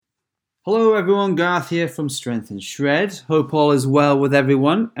Hello everyone, Garth here from Strength and Shred. Hope all is well with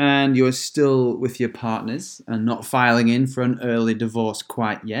everyone and you're still with your partners and not filing in for an early divorce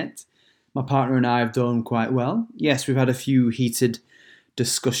quite yet. My partner and I have done quite well. Yes, we've had a few heated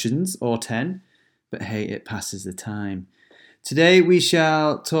discussions or 10, but hey, it passes the time. Today we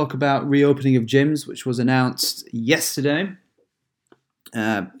shall talk about reopening of gyms, which was announced yesterday.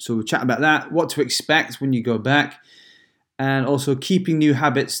 So we'll chat about that, what to expect when you go back, and also keeping new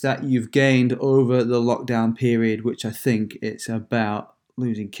habits that you've gained over the lockdown period, which I think it's about,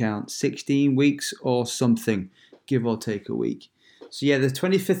 losing count, 16 weeks or something, give or take a week. So yeah, the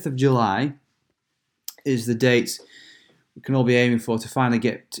 25th of July is the date we can all be aiming for to finally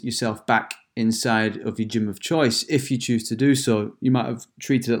get yourself back inside of your gym of choice, if you choose to do so. You might have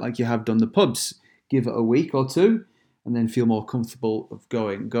treated it like you have done the pubs. Give it a week or two, and then feel more comfortable of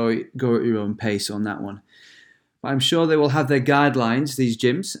going. Go at your own pace on that one. I'm sure they will have their guidelines, these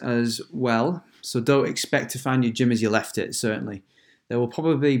gyms, as well. So don't expect to find your gym as you left it, certainly. There will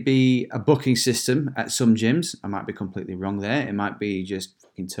probably be a booking system at some gyms. I might be completely wrong there. It might be just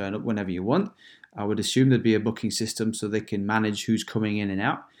fucking turn up whenever you want. I would assume there'd be a booking system so they can manage who's coming in and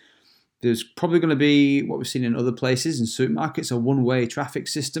out. There's probably going to be, what we've seen in other places, in supermarkets, a one-way traffic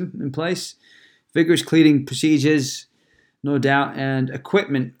system in place. Vigorous cleaning procedures, no doubt, and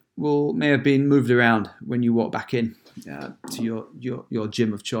equipment may have been moved around when you walk back in to your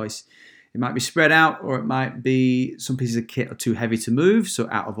gym of choice. It might be spread out, or it might be some pieces of kit are too heavy to move, so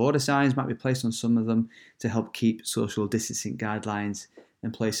out of order signs might be placed on some of them to help keep social distancing guidelines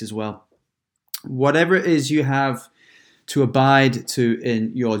in place as well. Whatever it is you have to abide to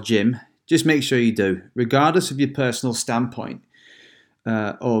in your gym, just make sure you do. Regardless of your personal standpoint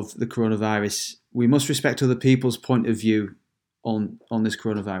of the coronavirus, we must respect other people's point of view on this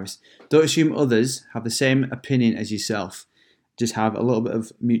coronavirus. Don't assume others have the same opinion as yourself. Just have a little bit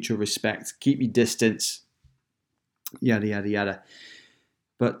of mutual respect. Keep your distance. Yada, yada, yada.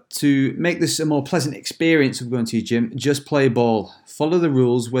 But to make this a more pleasant experience of going to your gym, just play ball. Follow the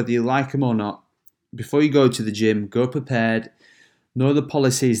rules, whether you like them or not. Before you go to the gym, go prepared. Know the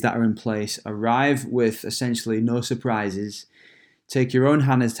policies that are in place. Arrive with essentially no surprises. Take your own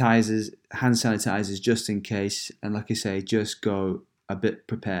hand sanitizers just in case. And like I say, just go a bit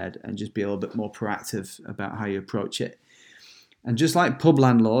prepared and just be a little bit more proactive about how you approach it. And just like pub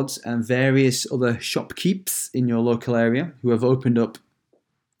landlords and various other shopkeepers in your local area who have opened up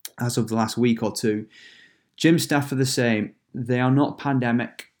as of the last week or two, gym staff are the same. They are not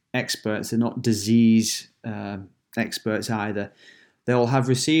pandemic experts. They're not disease experts either. They will have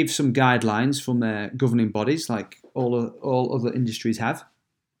received some guidelines from their governing bodies, like all other industries have,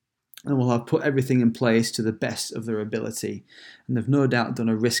 and will have put everything in place to the best of their ability. And they've no doubt done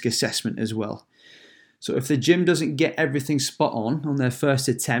a risk assessment as well. So if the gym doesn't get everything spot on their first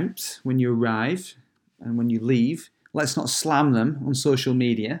attempt when you arrive and when you leave, let's not slam them on social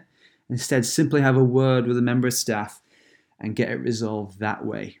media. Instead, simply have a word with a member of staff and get it resolved that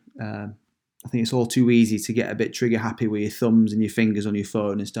way. I think it's all too easy to get a bit trigger happy with your thumbs and your fingers on your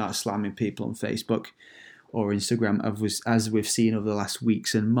phone and start slamming people on Facebook or Instagram, as we've seen over the last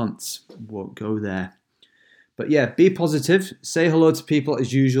weeks and months. Won't go there. But yeah, be positive. Say hello to people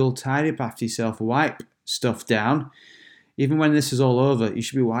as usual. Tidy up after yourself. Wipe stuff down. Even when this is all over, you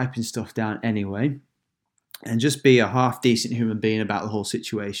should be wiping stuff down anyway. And just be a half-decent human being about the whole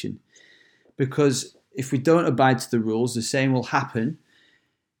situation. Because if we don't abide to the rules, the same will happen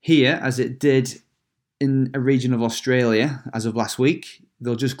here as it did in a region of Australia as of last week.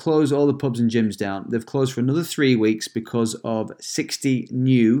 They'll just close all the pubs and gyms down. They've closed for another 3 weeks because of 66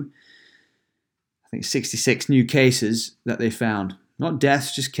 new cases that they found. Not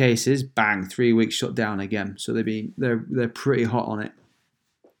deaths, just cases. Bang, 3 weeks shut down again. So they're pretty hot on it.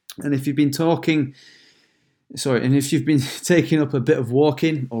 And if you've been taking up a bit of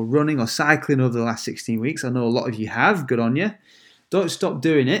walking or running or cycling over the last 16 weeks, I know a lot of you have, good on you. Don't stop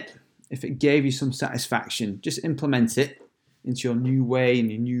doing it. If it gave you some satisfaction, just implement it into your new way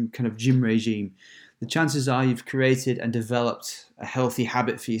and your new kind of gym regime. The chances are you've created and developed a healthy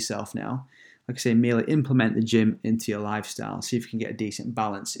habit for yourself now. Like I say, merely implement the gym into your lifestyle. See if you can get a decent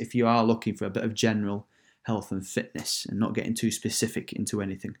balance if you are looking for a bit of general health and fitness and not getting too specific into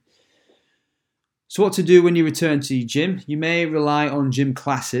anything. So what to do when you return to your gym? You may rely on gym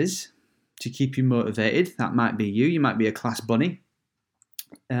classes to keep you motivated. That might be you. You might be a class bunny.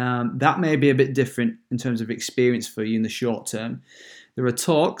 That may be a bit different in terms of experience for you in the short term. There are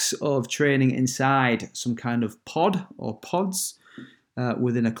talks of training inside some kind of pod or pods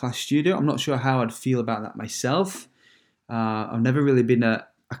within a class studio. I'm not sure how I'd feel about that myself. I've never really been a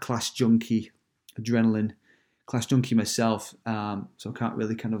class junkie, adrenaline class junkie myself, so I can't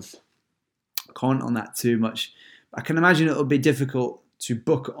really kind of comment on that too much. I can imagine it'll be difficult to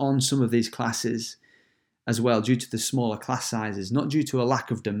book on some of these classes as well due to the smaller class sizes, not due to a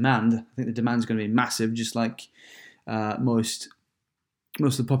lack of demand. I think the demand is going to be massive, just like most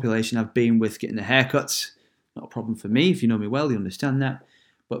of the population I've been with getting their haircuts. Not a problem for me. If you know me well, you understand that.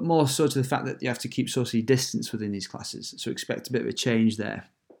 But more so to the fact that you have to keep socially distanced within these classes. So expect a bit of a change there.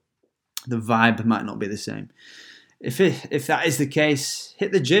 The vibe might not be the same. If that is the case,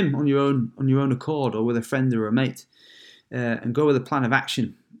 hit the gym on your own accord or with a friend or a mate, and go with a plan of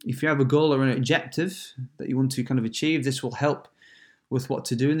action. If you have a goal or an objective that you want to kind of achieve, this will help with what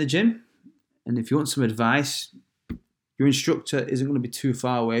to do in the gym. And if you want some advice, your instructor isn't going to be too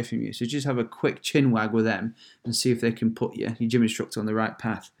far away from you. So just have a quick chin wag with them and see if they can put you, your gym instructor, on the right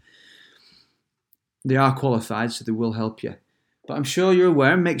path. They are qualified, so they will help you. But I'm sure you're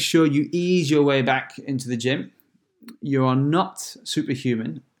aware, make sure you ease your way back into the gym. You are not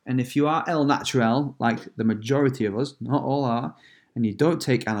superhuman. And if you are El Natural, like the majority of us, not all are, and you don't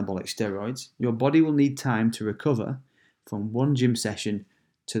take anabolic steroids, your body will need time to recover from one gym session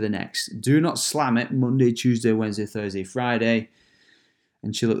to the next. Do not slam it Monday, Tuesday, Wednesday, Thursday, Friday,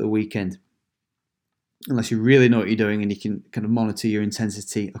 and chill at the weekend. Unless you really know what you're doing and you can kind of monitor your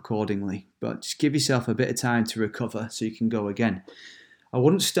intensity accordingly. But just give yourself a bit of time to recover so you can go again. I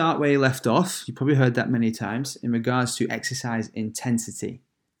wouldn't start where you left off. You probably heard that many times in regards to exercise intensity.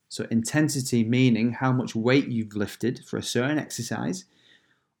 So intensity meaning how much weight you've lifted for a certain exercise,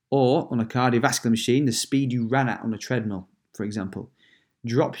 or on a cardiovascular machine, the speed you ran at on a treadmill, for example.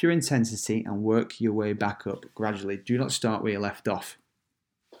 Drop your intensity and work your way back up gradually. Do not start where you left off.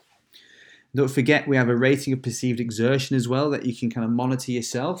 Don't forget, we have a rating of perceived exertion as well that you can kind of monitor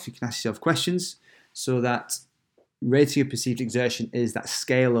yourself. You can ask yourself questions. So that rating of perceived exertion is that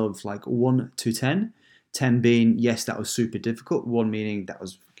scale of like 1 to 10. 10 being, yes, that was super difficult. 1 meaning that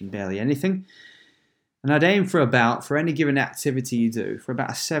was fucking barely anything. And I'd aim for any given activity you do, for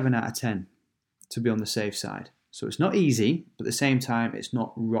about a 7 out of 10 to be on the safe side. So it's not easy, but at the same time, it's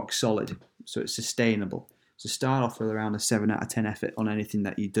not rock solid. So it's sustainable. So start off with around a 7 out of 10 effort on anything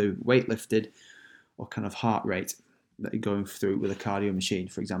that you do, weight lifted or kind of heart rate that you're going through with a cardio machine,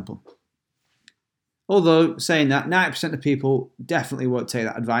 for example. Although, saying that, 90% of people definitely won't take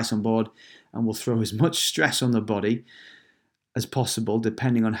that advice on board and will throw as much stress on the body as possible,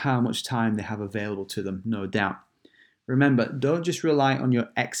 depending on how much time they have available to them, no doubt. Remember, don't just rely on your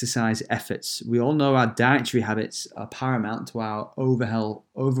exercise efforts. We all know our dietary habits are paramount to our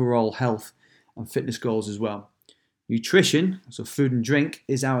overall health and fitness goals as well. Nutrition, so food and drink,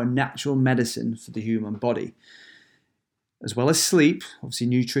 is our natural medicine for the human body. As well as sleep, obviously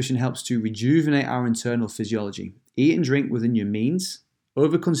nutrition helps to rejuvenate our internal physiology. Eat and drink within your means.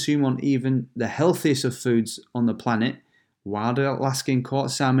 Overconsume on even the healthiest of foods on the planet, wild Alaskan caught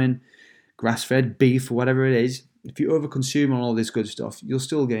salmon, grass-fed beef, or whatever it is. If you overconsume on all this good stuff, you'll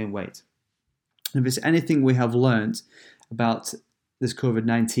still gain weight. And if there's anything we have learned about this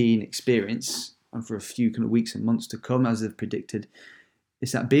COVID-19 experience, and for a few kind of weeks and months to come, as they've predicted,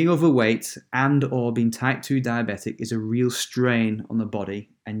 is that being overweight and or being type 2 diabetic is a real strain on the body,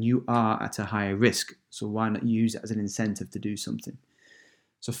 and you are at a higher risk. So why not use it as an incentive to do something?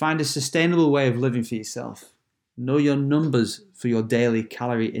 So find a sustainable way of living for yourself. Know your numbers for your daily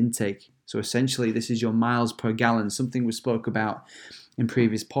calorie intake. So essentially, this is your miles per gallon, something we spoke about in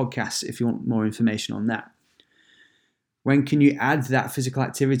previous podcasts if you want more information on that. When can you add that physical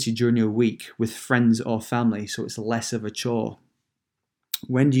activity during your week with friends or family so it's less of a chore?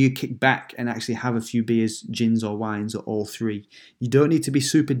 When do you kick back and actually have a few beers, gins or wines, or all three? You don't need to be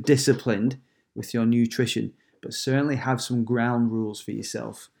super disciplined with your nutrition, but certainly have some ground rules for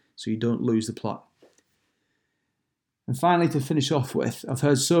yourself so you don't lose the plot. And finally, to finish off with, I've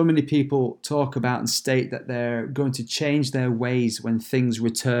heard so many people talk about and state that they're going to change their ways when things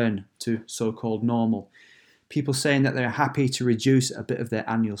return to so-called normal. People saying that they're happy to reduce a bit of their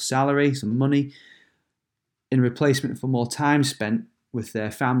annual salary, some money, in replacement for more time spent with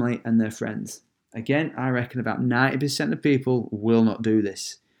their family and their friends. Again, I reckon about 90% of people will not do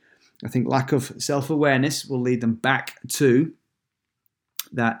this. I think lack of self-awareness will lead them back to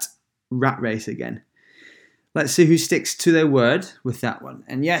that rat race again. Let's see who sticks to their word with that one.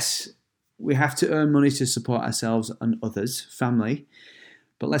 And yes, we have to earn money to support ourselves and others, family,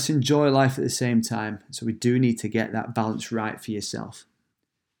 but let's enjoy life at the same time. So we do need to get that balance right for yourself.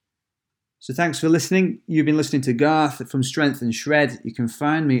 So thanks for listening. You've been listening to Garth from Strength and Shred. You can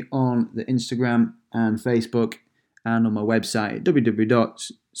find me on the Instagram and Facebook and on my website,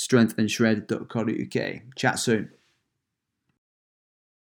 www.strengthandshred.co.uk. Chat soon.